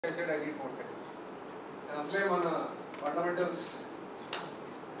I said I need more time. And Aslam on fundamentals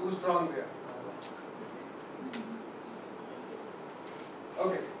too strong there.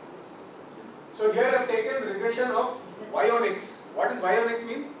 Okay. So here I have taken regression of y on x. What does y on x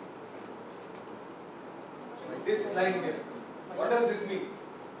mean? This line here. What does this mean?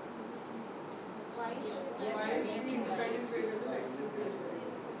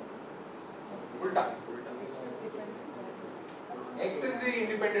 Ulta. X is the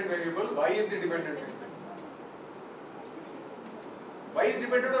independent variable, y is the dependent variable. Y is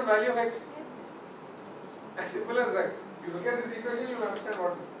dependent on value of x. As simple as that. If you look at this equation, you will understand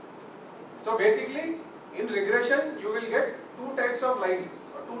what this is. So basically, in regression, you will get two types of lines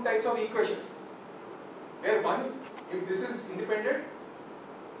or two types of equations. Where one, if this is independent,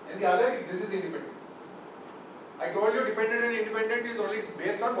 and the other, if this is independent. I told you dependent and independent is only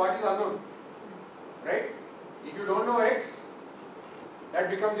based on what is unknown. Right? If you don't know x, that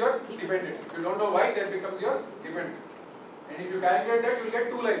becomes your dependent. If you don't know y, that becomes your dependent. And if you calculate that, you will get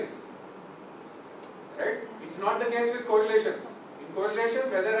two lines. Right? It's not the case with correlation. In correlation,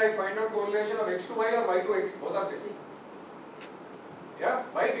 whether I find out correlation of x to y or y to x, both are same. Yeah?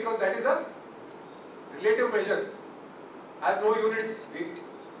 Why? Because that is a relative measure. Has no units.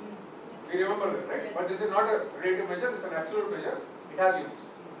 We remember that, right? But this is not a relative measure, this is an absolute measure. It has units.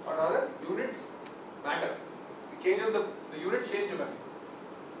 Or rather, units matter. It changes the units change the value.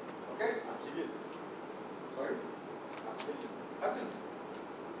 Okay? Absolute. Sorry? Absolute. Absolute.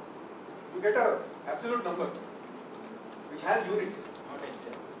 You get a absolute number which has units. Not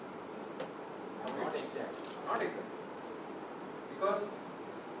exact. Not exact. Not exact. Because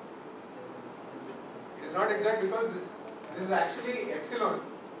it is not exact because this is actually epsilon.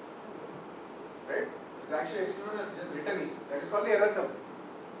 Right? It is actually epsilon and just written here. That is called the error term.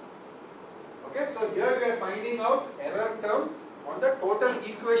 Okay? So here we are finding out error term on the total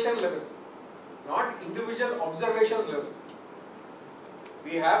equation level, not individual observations level.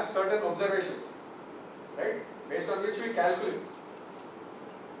 We have certain observations, right, based on which we calculate.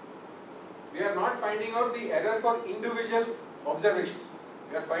 We are not finding out the error for individual observations.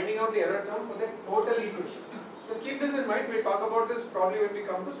 We are finding out the error term for the total equation. Just keep this in mind. We'll talk about this probably when we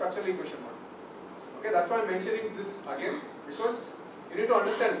come to structural equation model. Okay, that's why I'm mentioning this again, because you need to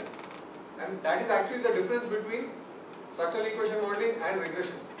understand this. And that is actually the difference between structural equation modeling and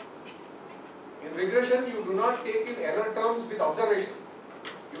regression. In regression, you do not take in error terms with observation.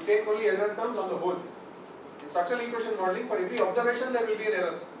 You take only error terms on the whole. In structural equation modeling, for every observation there will be an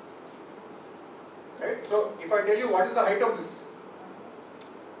error. Right? So, if I tell you what is the height of this,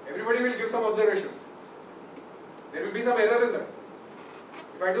 everybody will give some observations. There will be some error in that.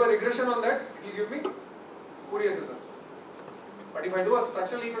 If I do a regression on that, it will give me spurious results. But if I do a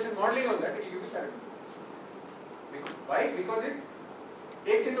structural equation modeling on that, it will give me correct. Why? Because it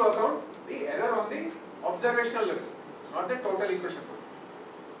takes into account the error on the observational level, not the total equation.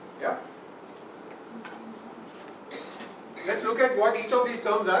 Yeah? Let's look at what each of these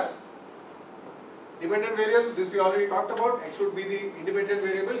terms are. Dependent variable, this we already talked about. X should be the independent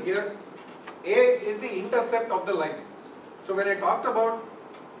variable. Here, A is the intercept of the line. So when I talked about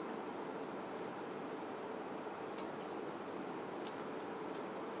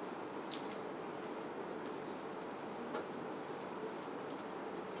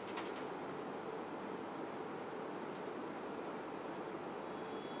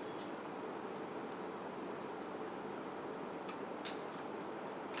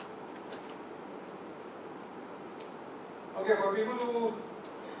okay, for people who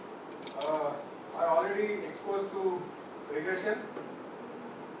are already exposed to regression,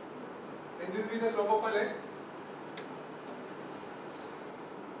 can this be the slope of a line?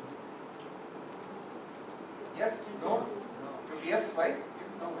 Yes? No? If yes, why? If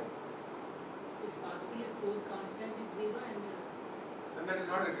no, why? It's possible if both constant is 0 and Then that is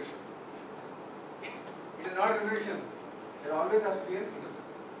not regression. It is not regression. There always has to be an intercept.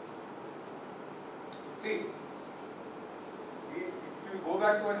 See, if you go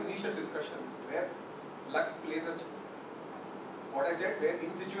back to our initial discussion where luck plays a what I said, where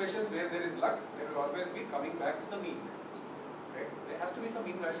in situations where there is luck, there will always be coming back to the mean. Right? There has to be some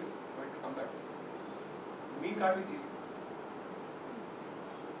mean value for it to come back. The mean can't be zero.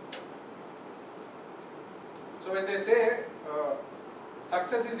 So when they say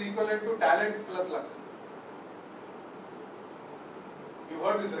success is equivalent to talent plus luck, you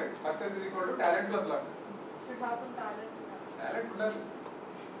heard this, right? Success is equal to talent plus luck. Should have some talent. Talent will happen.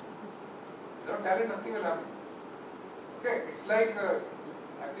 Without talent, nothing will happen. Okay, it's like,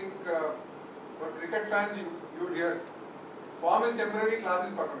 I think for cricket fans, you would hear, form is temporary, class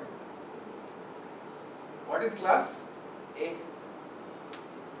is permanent. What is class? A.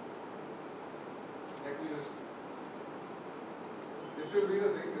 this. This will be the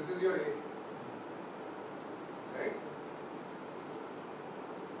thing. This is your A. Right?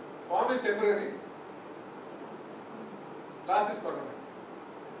 Form is temporary. Class is permanent.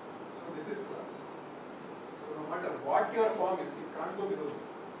 So this is class. So no matter what your form is, it can't go below this.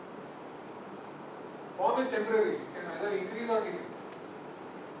 Form is temporary. It can either increase or decrease.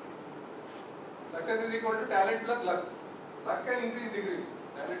 Success is equal to talent plus luck. Luck can increase, decrease.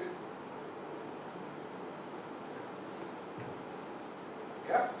 Talent is.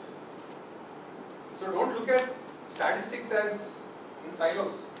 Yeah. So don't look at statistics as in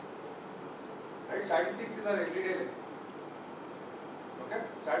silos. Right? Statistics is our everyday life. Okay?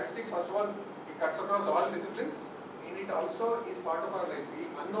 Statistics, first of all, it cuts across all disciplines, and it also is part of our life. We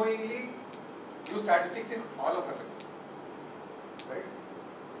unknowingly use statistics in all of our life. Right?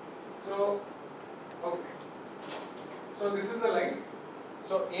 So, okay. So this is the line.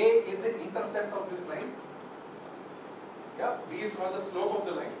 So A is the intercept of this line. Yeah, B is called the slope of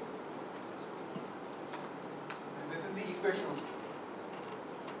the line. And this is the equation also.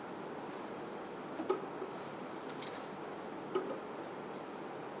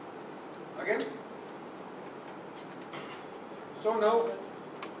 Again. So now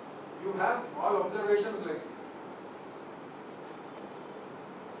you have all observations like this.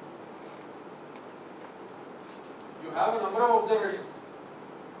 You have a number of observations.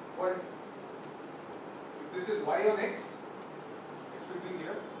 For if this is y on x, it should be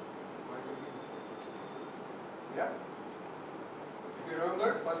here. Y will be here. Yeah. If you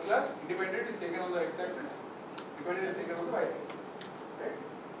remember, first class, independent is taken on the x-axis, dependent is taken on the y-axis. Right?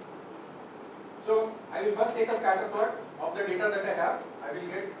 So I will first take a scatter plot of the data that I have. I will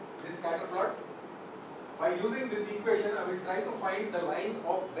get this scatter plot. By using this equation, I will try to find the line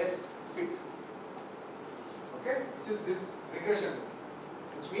of best fit. Okay, which is this regression,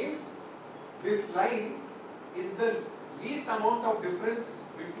 which means this line is the least amount of difference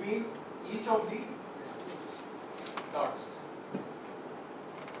between each of the dots.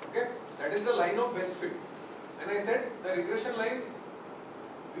 Okay, that is the line of best fit. And I said the regression line,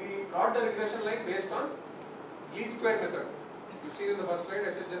 we plot the regression line based on least square method. You've seen in the first slide,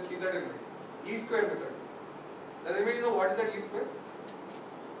 I said just keep that in mind. Least square method. Does anybody know what is that least square?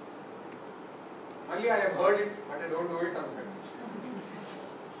 Only I have heard it, but I don't know it on fact.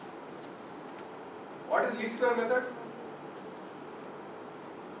 What is least square method?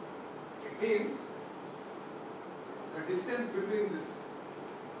 It means the distance between this.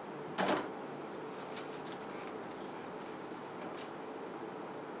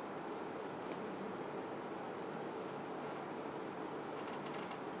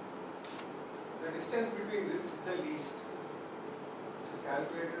 The distance between this is the least, which is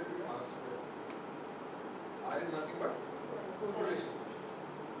calculated to be r square. R is nothing but correlation.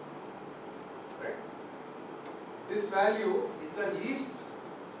 Right? This value is the least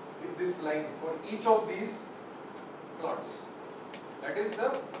with this line for each of these plots. That is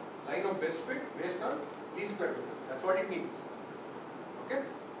the line of best fit based on least square method. That's what it means. Okay?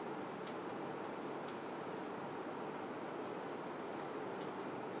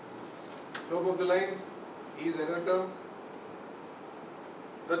 Slope of the line is another term.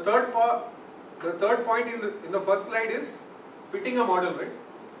 The third point in the first slide is fitting a model, right?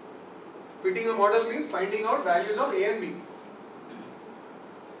 Fitting a model means finding out values of A and B.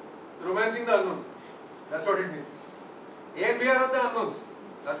 Romancing the unknown. That's what it means. A and B are the unknowns.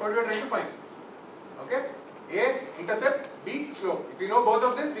 That's what we are trying to find. Okay? A, intercept, B, slope. If we know both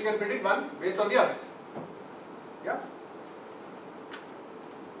of this, we can predict one based on the other. Yeah?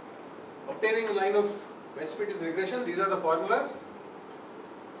 Obtaining a line of best fit is regression. These are the formulas.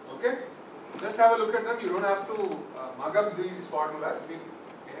 Okay? Just have a look at them. You don't have to mug up these formulas. We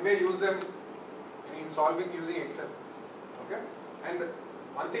anyway use them in solving using Excel. Okay? And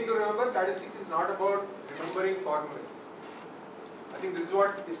one thing to remember, statistics is not about remembering formulae. I think this is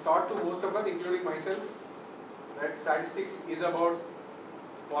what is taught to most of us, including myself, that statistics is about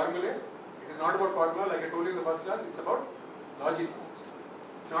formulae. It is not about formula, like I told you in the first class, it's about logic.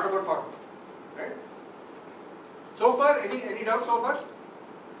 It's not about formula. Right? So far, any doubts so far?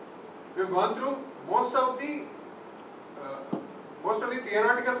 We have gone through most of the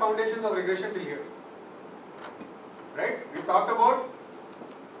theoretical foundations of regression till here. Right? We talked about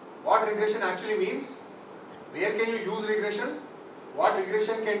what regression actually means, where can you use regression, what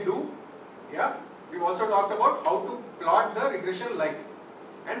regression can do. Yeah? We've also talked about how to plot the regression line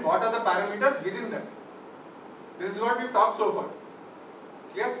and what are the parameters within that. This is what we've talked so far.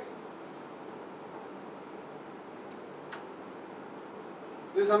 Clear?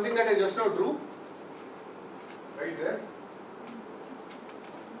 This is something that I just now drew. Right there.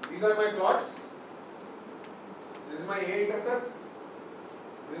 These are my plots. This is my A-intercept.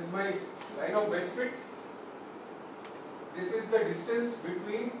 This is my line of best fit. This is the distance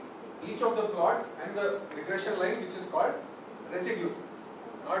between each of the plot and the regression line, which is called residue,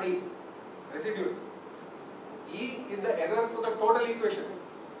 not E. Residue. E is the error for the total equation,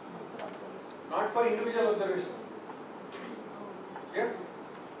 not for individual observations. Clear?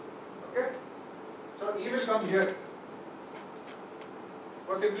 Okay? So E will come here.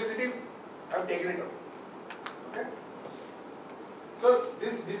 For simplicity, I have taken it out. Okay? So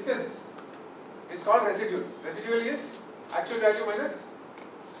this distance is called residual. Residual is actual value minus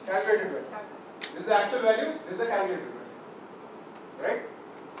calculated value. This is the actual value, this is the calculated value. Right?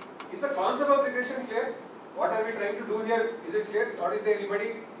 Is the concept of regression clear? What are we trying to do here? Is it clear? Or is there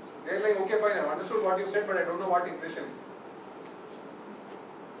anybody? They're like, okay, fine, I've understood what you said, but I don't know what regression is.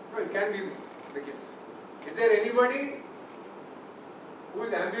 No, it can be the case. Is there anybody who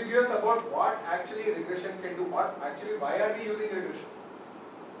is ambiguous about what actually regression can do? What actually, why are we using regression?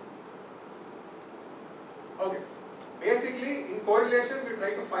 Okay. Basically, in correlation, we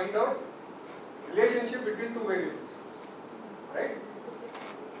try to find out relationship between two variables. Right?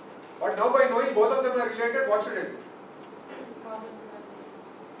 But now by knowing both of them are related, what should I do?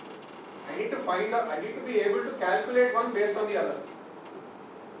 I need to find out, I need to be able to calculate one based on the other.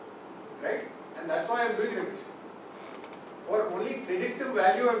 Right? And that's why I am doing regression. For only predictive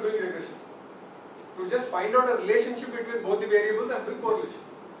value I am doing regression. To just find out a relationship between both the variables, I am doing correlation.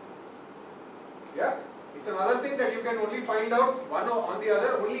 Yeah? It's another thing that you can only find out one on the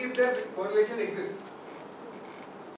other only if their correlation exists.